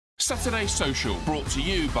Saturday Social, brought to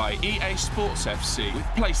you by EA Sports FC with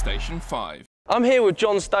PlayStation 5. I'm here with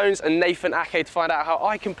John Stones and Nathan Ake to find out how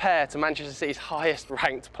I compare to Manchester City's highest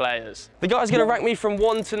ranked players. The guy's going to rank me from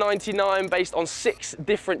 1 to 99 based on 6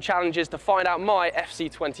 different challenges to find out my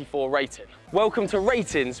FC24 rating. Welcome to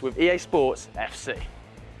Ratings with EA Sports FC.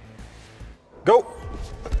 Go!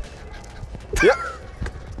 Yep.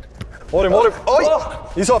 Hold him, hold him.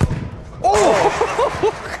 Oh, he's off.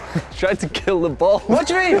 Oh! Tried to kill the ball. What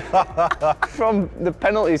do you mean? From the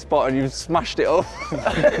penalty spot and you smashed it up.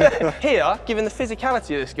 Here, given the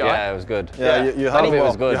physicality of this guy. Yeah, it was good. Yeah, you held him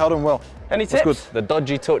well. You held him well. Any tips? Good. The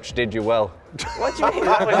dodgy touch did you well. What do you mean?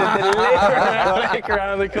 That was just a lick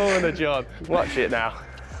around the corner, John. Watch it now.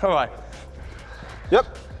 All right.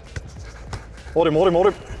 Yep. Hold him, hold him, hold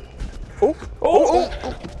him. Oh, oh,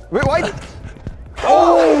 oh. Wait, wide.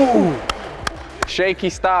 Oh! Shaky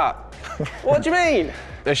start. What do you mean?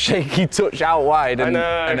 A shaky touch out wide and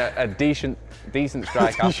a a decent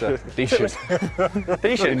strike after. Decent.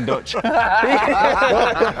 Decent in Dutch. All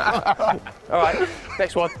right,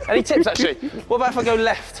 next one. Any tips actually? What about if I go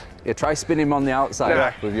left? Yeah, try spinning him on the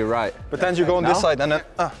outside with your right. Pretend you go on this side and then.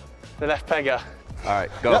 The left pegger. All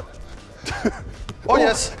right, go. Yep. Oh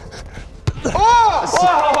yes.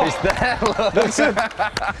 Oh! It's there. Look. That's it.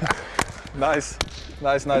 Nice.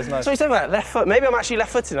 Nice, nice, nice. So you said about left foot. Maybe I'm actually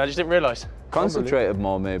left-footed. I just didn't realise. Concentrated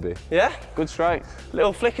more, maybe. Yeah. Good strike.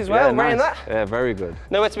 Little flick as well. Yeah, Rating nice. that. Yeah, very good.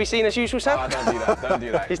 Nowhere to be seen as usual, Sam. Oh, don't do that. Don't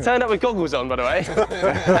do that. He's turned up with goggles on, by the way,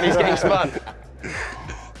 and he's getting spun.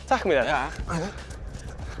 Tackle me then. Yeah.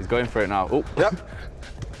 He's going for it now. Oh. Yep.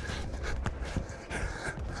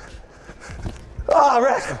 Ah,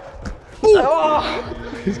 ref. Oh.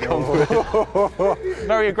 He's gone for it.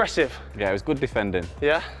 Very aggressive. Yeah, it was good defending.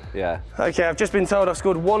 Yeah. Yeah. Okay, I've just been told I've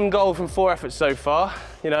scored 1 goal from 4 efforts so far.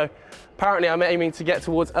 You know, apparently I'm aiming to get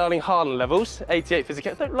towards Erling Haaland levels. 88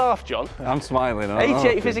 physicality. Don't laugh, John. I'm smiling.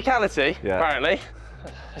 88 physicality, yeah. apparently.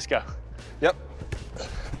 Let's go. Yep.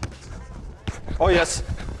 Oh yes.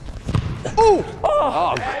 Ooh.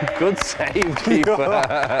 Oh, good save,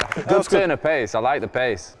 keeper. Good turn of pace. I like the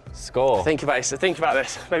pace. Score. Think about it. So think about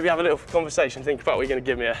this. Maybe have a little conversation. Think about what you're going to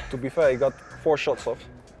give me here. To be fair, he got 4 shots off.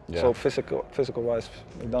 Yeah. So physical wise,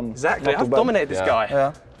 he done Exactly. not too I've bad. dominated this guy.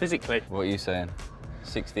 Yeah. Physically. What are you saying?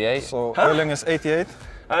 68? So Erling is 88.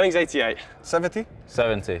 Erling's 88. 70?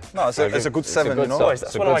 70. No, it's a good 7, good you know. score. Boys,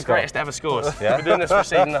 that's one of my greatest ever scores. Yeah? We're doing this for a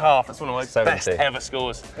season and a half. That's one of my 70. best ever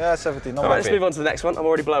scores. Yeah, 70. No All right, let's bad. move on to the next one. I'm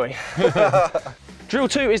already blowing. Drill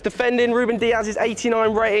 2 is defending. Ruben Diaz is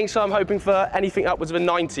 89 rating, so I'm hoping for anything upwards of a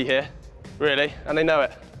 90 here. Really, and they know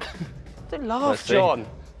it. Don't laugh, John.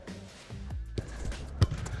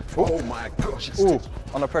 Oh my gosh. Ooh,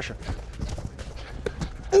 under pressure.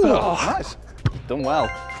 Ooh, nice. Done well.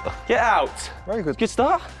 Get out. Very good. Good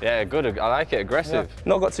start. Yeah, good. I like it. Aggressive.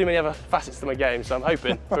 Not got too many other facets to my game, so I'm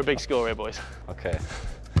hoping for a big score here, boys. Okay.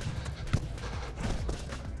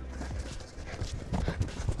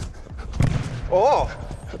 Oh.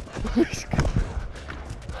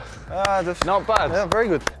 Not bad. Yeah, very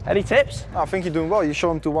good. Any tips? I think you're doing well. You show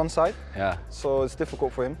him to one side, Yeah. so it's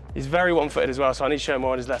difficult for him. He's very one-footed as well, so I need to show him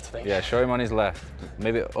more on his left, I think. Yeah, show him on his left.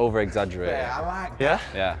 Maybe over-exaggerate. Yeah, I like that.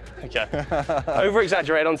 Yeah? Yeah. Okay.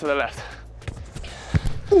 Over-exaggerate onto the left.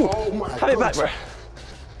 Oh my Have it back, bro.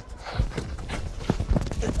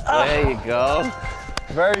 There you go.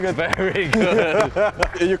 Very good. Very good.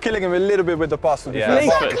 You're killing him a little bit with the pass. To be Yeah.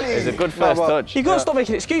 fair. Nathan, It's a good first but- touch. you've got to stop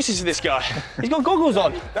making excuses for this guy. He's got goggles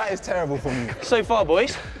on. That is terrible for me. So far,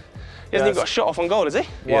 boys. He hasn't even got a shot off on goal, has he?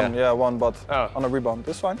 One, yeah, one, but Oh. on a rebound.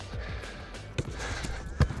 That's fine.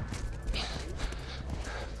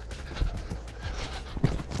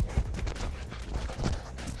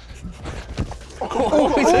 Oh,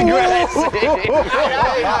 he's aggressive.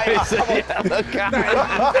 It's a yellow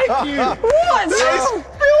card. Thank you. What?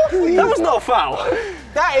 That was not a foul.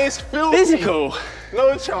 That is filthy. Physical.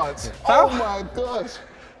 No chance. Foul? Oh my gosh.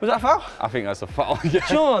 Was that a foul? I think that's a foul. Yeah.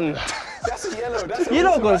 John, That's a yellow. That's a you're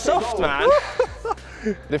not goal. gone soft, man.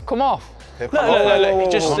 They've come off. Look, look, look, look. whoa,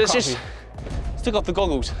 Just, whoa. let's just stick off the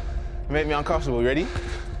goggles. Make me uncomfortable. You ready?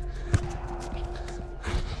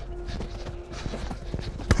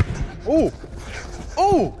 Ooh.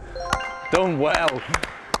 Ooh. Done well.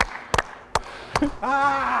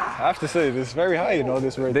 I have to say, this is very high, you know,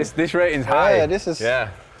 this rating. This rating's high. Yeah, this is. Yeah.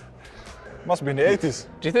 Must be in the 80s.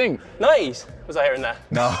 Do you think? 90s. Was I hearing that?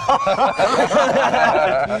 No.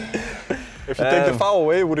 If you take the foul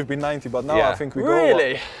away, it would have been 90, but now Yeah. I think we go.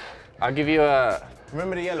 Really? I'll give you a.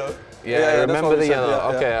 Remember the yellow? Yeah, that's remember what we the said,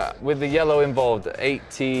 yellow. yeah, Okay, with the yellow involved,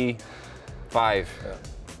 85.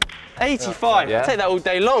 85. Yeah. I'll take that all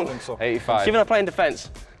day long. So. 85. Given I play in defence,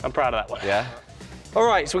 I'm proud of that one. Yeah. All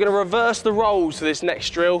right, so we're gonna reverse the roles for this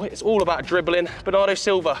next drill. It's all about dribbling. Bernardo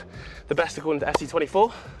Silva, the best according to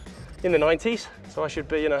FC24 in the 90s. So I should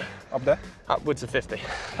be, you know, Up there? upwards of 50.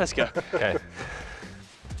 Let's go. Okay.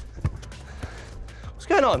 What's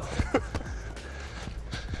going on?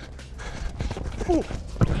 Ooh.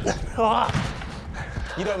 Ah.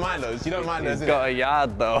 You don't mind those. You don't mind those. He's got a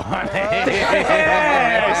yard though.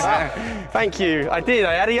 Yes! Thank you. I did.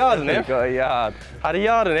 I had a yard on him. He's got a yard. Had a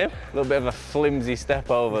yard on him. A little bit of a flimsy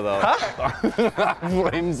step over though. Huh?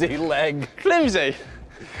 Flimsy leg. Flimsy.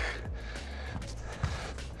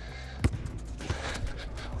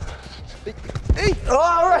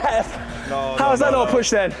 Oh, ref! No, How's that not a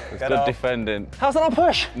push then? It's good defending. How's that not a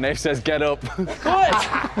push? Nate says get up.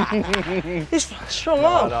 Good. He's strong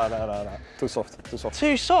arm. No. Too soft, too soft.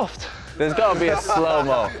 Too soft. There's got to be a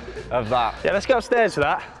slow-mo of that. Yeah, let's go upstairs for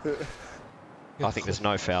that. I think there's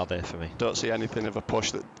no foul there for me. Don't see anything of a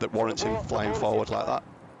push that warrants him flying forward like that.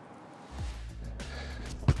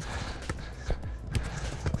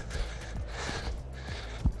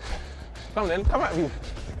 Come on then, come at me.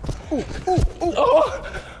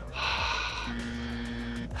 Oh.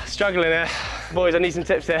 Struggling there. Boys, I need some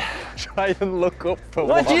tips here. Try and look up for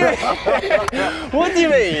What do you mean? What do you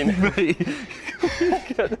mean?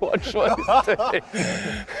 Watch what he's doing.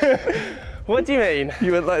 What do you mean?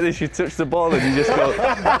 You went like this, you touch the ball and you just go.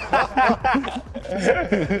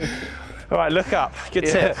 All right, look up. Good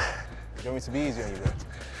tip. You want me to be easy on you,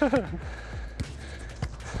 bro?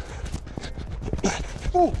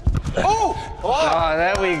 Oh,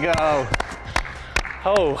 there we go.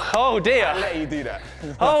 Oh dear. I'll let you do that.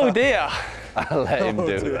 Oh dear. I'll let him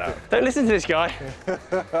do that. Don't listen to this guy.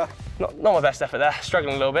 Not my best effort there.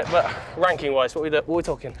 Struggling a little bit, but ranking-wise, what are we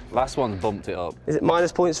talking? Last one's bumped it up. Is it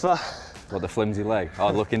minus points for? What, the flimsy leg?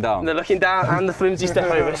 Oh, looking down. The looking down and the flimsy step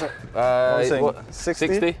overs. What? 60?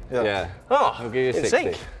 60? Yeah. Oh, I'll give you in 60.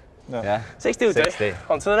 sync. Yeah? 60 will do. 60.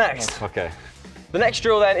 On to the next. Okay. The next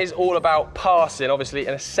drill then is all about passing, obviously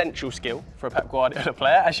an essential skill for a Pep Guardiola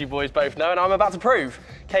player, as you boys both know, and I'm about to prove.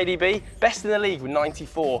 KDB, best in the league with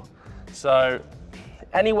 94. So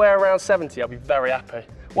anywhere around 70, I'll be very happy.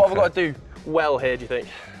 What have I got to do well here, do you think?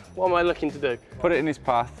 What am I looking to do? Put it in his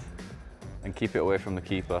path and keep it away from the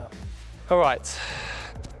keeper. All right.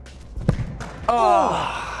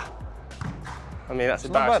 Oh. I mean, that's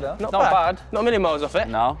embarrassing. bad, huh? Not bad. Not a million miles off it.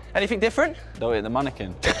 No, Anything different? don't hit the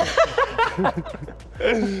mannequin.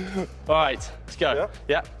 All right, let's go.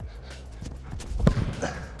 Yeah.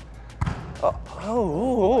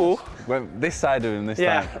 Oh. Went this side of him this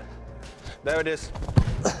Yeah. time. There it is.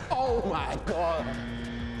 Oh my God.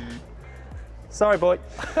 Sorry, boy.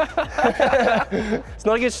 It's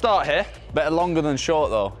not a good start here. Better longer than short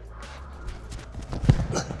though.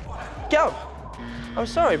 Go. I'm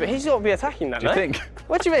sorry, but he's got to be attacking that, Do you no? think?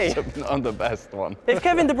 What do you mean? Not the best one. If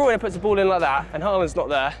Kevin De Bruyne puts the ball in like that and Haaland's not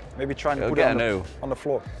there, Maybe trying to It'll put it get on an the, ooh. on the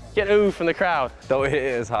floor. get an ooh from the crowd. Don't hit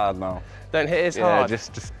it as hard now. Don't hit as Yeah, hard.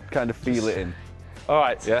 just kind of feel it in. All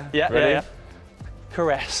right. Yeah? Yeah, Ready? yeah.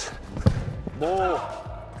 Caress.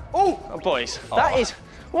 Oh, boys, that is.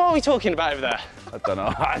 What are we talking about over there? I don't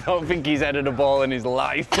know. I don't think he's headed a ball in his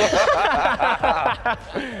life.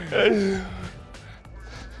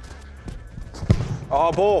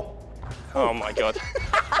 Oh, ball. Oh my God.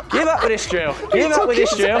 Give up with this drill. Give up with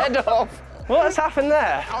this drill. Head off. What has happened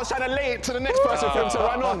there? I was trying to lay it to the next person for him to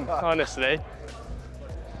run on. Honestly.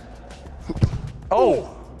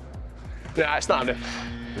 Oh. Nah, it's not happening.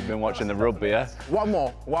 We've been watching the rugby, yeah? One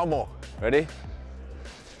more. Ready?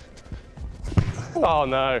 Oh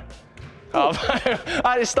no. Oh,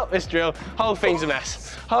 I just stop this drill. Whole thing's a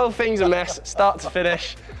mess. Whole thing's a mess, start to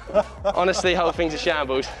finish. Honestly, whole thing's a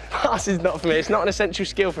shambles. Passing's not for me. It's not an essential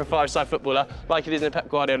skill for a five-side footballer like it is in a Pep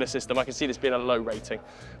Guardiola system. I can see this being a low rating.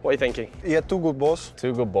 What are you thinking? He had 2 good balls.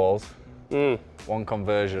 2 good balls. 1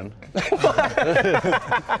 conversion.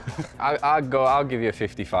 I'll give you a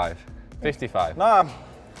 55. 55. Nah,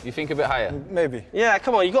 You think a bit higher? maybe. Yeah,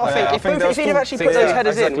 come on, you got to Yeah, I think. think If those he'd have two- actually put 60. those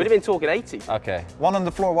headers in, Exactly. we'd have been talking 80. Okay. 1 on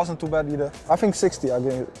the floor wasn't too bad either. I think 60. I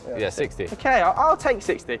give it. Yeah, 60. Okay, I'll take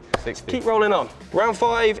 60. 60. Keep rolling on. Round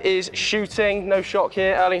 5 is shooting. No shock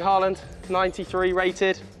here. Erling Haaland, 93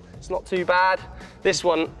 rated. It's not too bad. This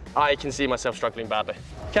one, I can see myself struggling badly.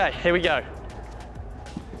 Okay, here we go.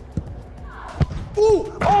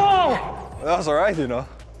 Ooh! Oh! That's all right, you know.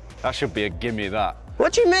 That should be a gimme, that.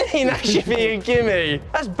 What do you mean that should be a gimme?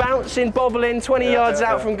 That's bouncing, bobbling, 20 yards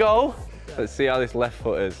out from goal. Let's see how this left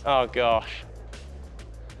foot is. Oh gosh.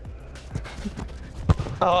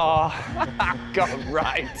 Oh. Got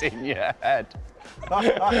right in your head.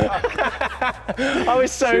 I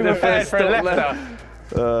was so Should have prepared for a stuck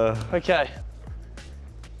lefter. Okay.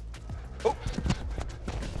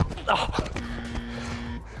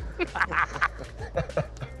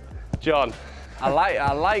 John. I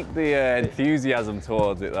like the enthusiasm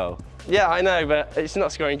towards it though. Yeah, I know, but it's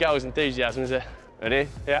not scoring goals enthusiasm, is it? Ready?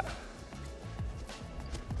 Yeah.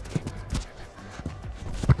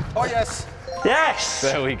 Oh, yes. Yes!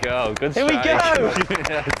 There we go. Good Here we strike. go!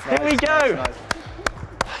 Here we go! Nice.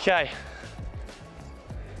 Okay.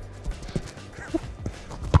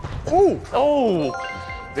 Ooh. Oh!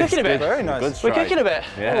 Kicking a bit. Very nice. Good We're strike. kicking a bit.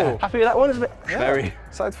 Yeah. Oh, happy with that one? It's a bit. Very.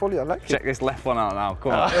 Side volley, I like it. Check this left one out now.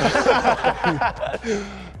 Come on.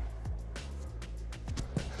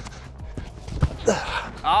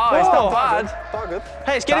 Oh, it's not bad. Target.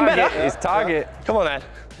 Hey, it's getting Target. better. It's target. Come on then.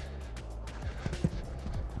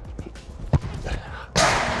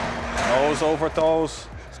 Nose over toes.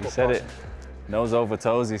 He said it. Nose over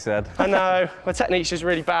toes, he said. I know, my technique's just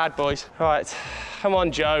really bad, boys. Right, come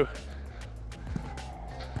on, Joe.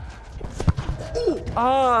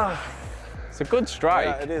 Ah, It's a good strike.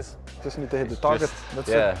 Yeah, it is. Just need to hit the target. That's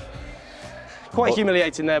it. quite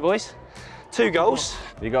humiliating there, boys. 2 goals.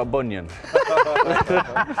 You got bunion.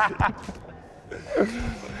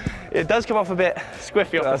 It does come off a bit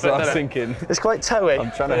squiffy off That's the foot, what I was doesn't it? thinking. It's quite toey. I'm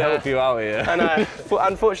trying to help you out here. I know.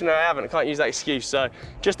 Unfortunately, I haven't. I can't use that excuse, so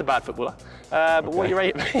just a bad footballer. But what you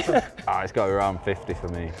rate me? It's got around 50 for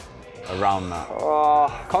me. Around that. Oh,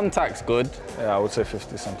 Contact's good. Yeah, I would say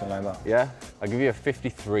 50, something like that. Yeah. I'll give you a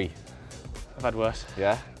 53. I've had worse.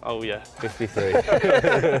 Yeah? Oh, yeah. 53. Happy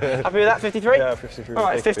with that, 53? Yeah, 53. All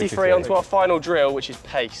right, 53 53. onto our final drill, which is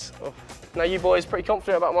pace. Oh. Now, you boys pretty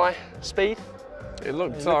confident about my speed? It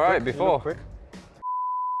looked all right before. Quick.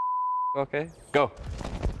 Okay. Go.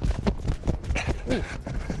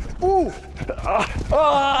 Ooh.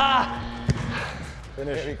 Ah!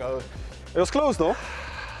 Finish. There we go. It was close though.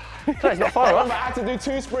 No, it's not far I off. had to do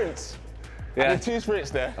 2 sprints. I Yeah. did 2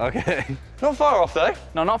 sprints there. Okay. Not far off, though.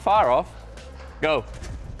 No, not far off. Go.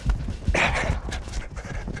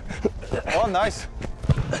 Oh, nice.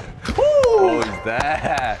 Oh, he's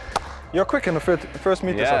there. You're quick in the first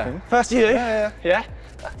meters, Yeah. I think. First you. Yeah. Yeah?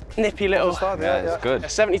 Nippy little. Start, Yeah, it's good.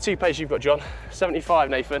 72 pace you've got, John. 75,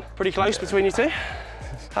 Nathan. Pretty close between you two.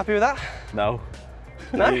 Happy with that? No.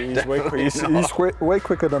 No? He's way way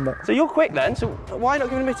quicker than that. So you're quick then, so why not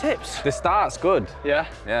giving me tips? The start's good. Yeah?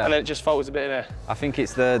 Yeah. And then it just folds a bit in there. I think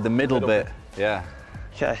it's the middle bit. Yeah.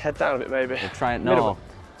 Okay, head down a bit maybe. Try it Middle.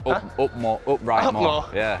 no. Up more. Upright Up more. more.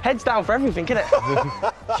 Yeah. Heads down for everything,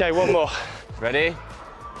 innit? Okay, one more. Ready?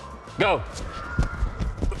 Go.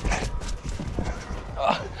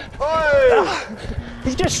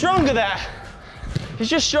 He's just stronger there. He's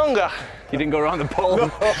just stronger. You didn't go around the pole.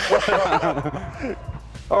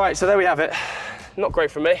 All right, so there we have it. Not great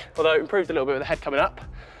for me, although it improved a little bit with the head coming up.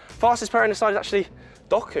 Fastest player in the side is actually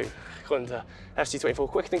Doku, according to FC24,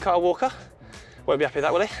 quicker than Kyle Walker. Won't be happy with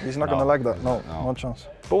that, will he? He's not gonna like that. No, no chance.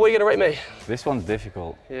 But what are you gonna rate me? This one's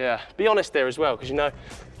difficult. Yeah, be honest there as well, because you know,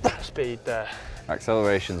 speed there.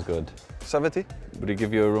 Acceleration's good. 70? Would he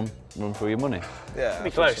give you a run for your money? Yeah. Be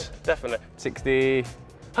close, definitely. 60,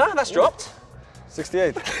 Huh, that's dropped?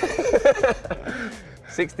 68.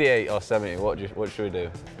 68 or 70? What should we do?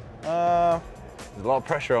 There's a lot of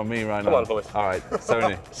pressure on me right now. Come on, boys. All right,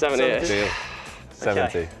 70. 70-ish. Deal. 70.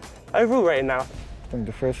 Okay. Overall rating now. I think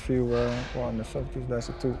the first few were in the 70s. There's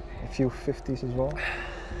a few 50s as well.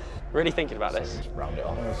 Really thinking about this. Round it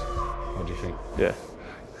off. What do you think? Yeah.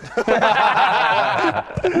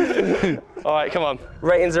 All right, come on.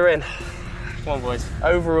 Ratings are in. Come on, boys.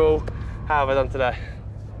 Overall, how have I done today?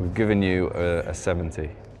 We've given you a 70.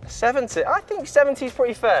 70. I think 70 is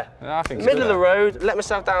pretty fair. Yeah, I think it's Middle of good. the road, let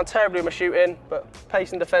myself down terribly with my shooting, but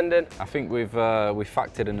pace and defending. I think we've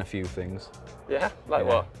factored in a few things. Yeah, like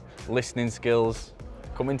Yeah. what? Listening skills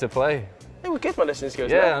come into play. It was good, my listening skills.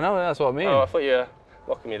 Yeah, mate. no, that's what I mean. Oh, I thought you were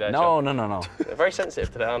mocking me there, no, John. no. Very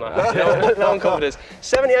sensitive today, aren't I? No confidence.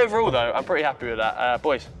 70 overall, though. I'm pretty happy with that.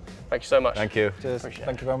 Boys, thank you so much. Thank you. Cheers. Appreciate it.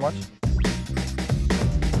 Thank you very much.